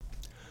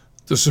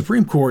The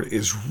Supreme Court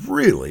is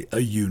really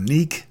a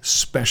unique,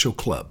 special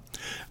club.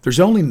 There's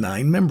only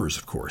 9 members,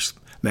 of course.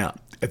 Now,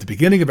 at the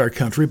beginning of our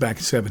country, back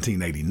in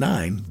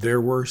 1789, there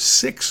were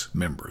 6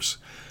 members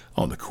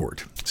on the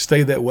court.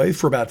 Stayed that way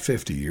for about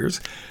 50 years.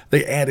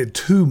 They added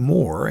 2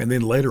 more, and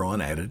then later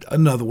on added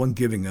another one,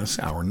 giving us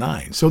our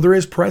 9. So there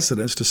is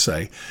precedence to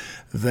say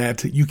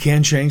that you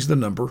can change the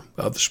number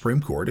of the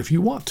Supreme Court if you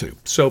want to.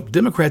 So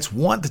Democrats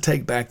want to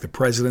take back the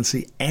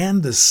presidency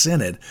and the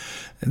Senate,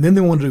 and then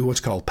they want to do what's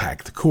called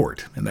pack the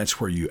court. And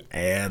that's where you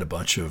add a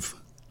bunch of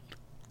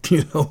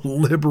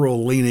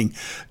liberal-leaning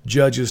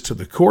judges to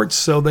the court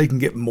so they can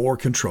get more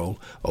control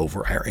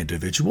over our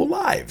individual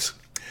lives.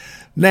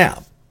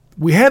 Now,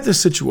 we have this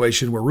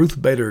situation where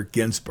Ruth Bader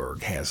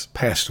Ginsburg has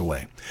passed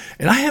away.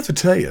 And I have to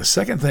tell you, a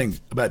second thing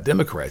about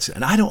Democrats,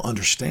 and I don't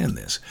understand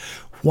this,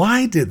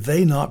 why did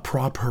they not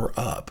prop her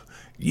up?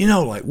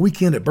 Like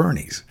Weekend at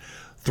Bernie's.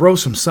 Throw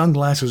some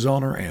sunglasses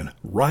on her and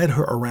ride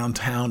her around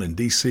town in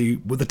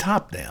D.C. with the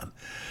top down.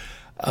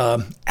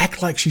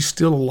 Act like she's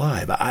still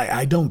alive.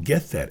 I don't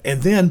get that.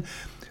 And then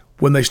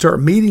when they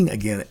start meeting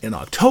again in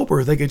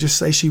October, they could just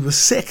say she was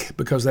sick,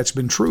 because that's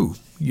been true,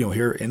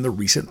 here in the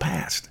recent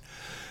past.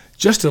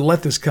 Just to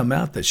let this come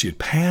out that she had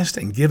passed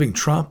and giving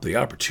Trump the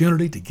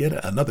opportunity to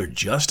get another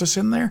justice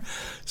in there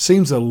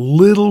seems a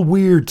little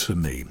weird to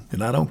me,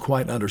 and I don't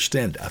quite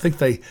understand it. I think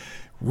they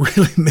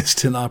really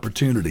missed an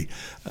opportunity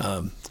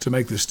to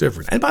make this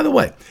different. And by the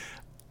way,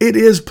 it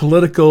is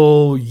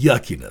political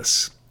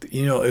yuckiness.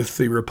 If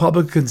the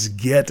Republicans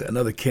get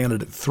another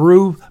candidate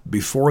through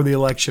before the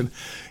election,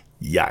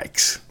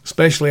 yikes,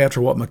 especially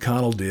after what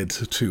McConnell did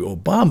to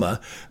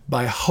Obama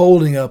by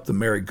holding up the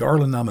Merrick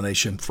Garland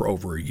nomination for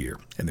over a year.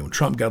 And then when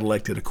Trump got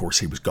elected, of course,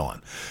 he was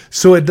gone.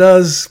 So it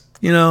does,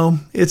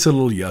 it's a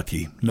little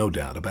yucky, no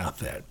doubt about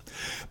that.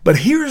 But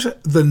here's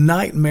the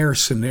nightmare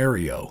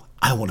scenario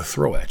I want to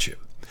throw at you.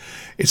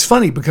 It's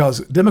funny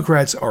because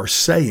Democrats are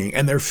saying,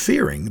 and they're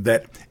fearing,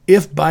 that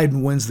if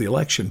Biden wins the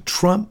election,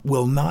 Trump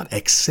will not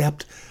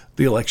accept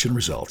the election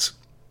results.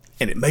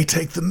 And it may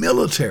take the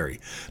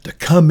military to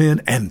come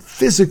in and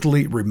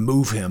physically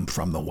remove him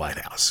from the White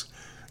House.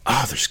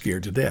 They're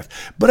scared to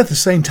death. But at the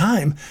same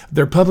time,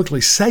 they're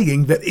publicly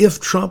saying that if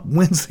Trump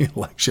wins the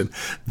election,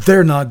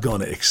 they're not going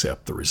to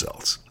accept the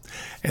results.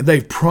 And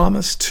they've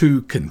promised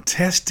to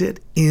contest it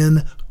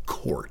in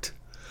court.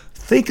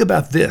 Think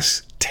about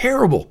this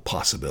terrible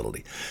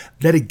possibility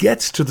that it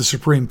gets to the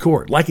Supreme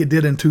Court, like it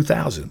did in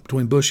 2000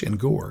 between Bush and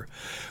Gore,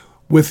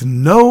 with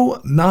no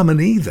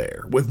nominee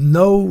there, with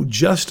no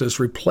justice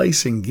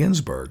replacing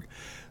Ginsburg.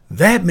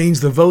 That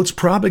means the vote's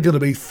probably going to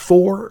be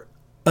 4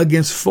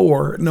 against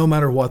 4, no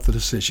matter what the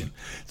decision.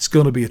 It's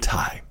going to be a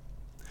tie.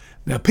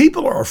 Now,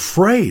 people are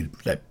afraid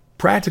that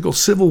practical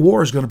civil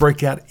war is going to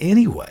break out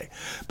anyway.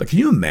 But can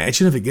you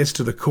imagine if it gets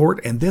to the court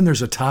and then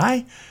there's a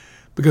tie?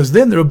 Because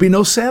then there will be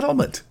no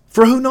settlement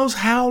for who knows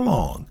how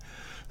long.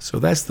 So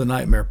that's the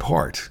nightmare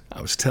part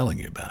I was telling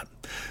you about.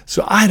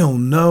 So I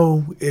don't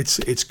know.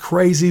 It's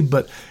crazy,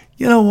 but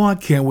you know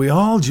what? Can we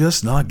all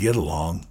just not get along?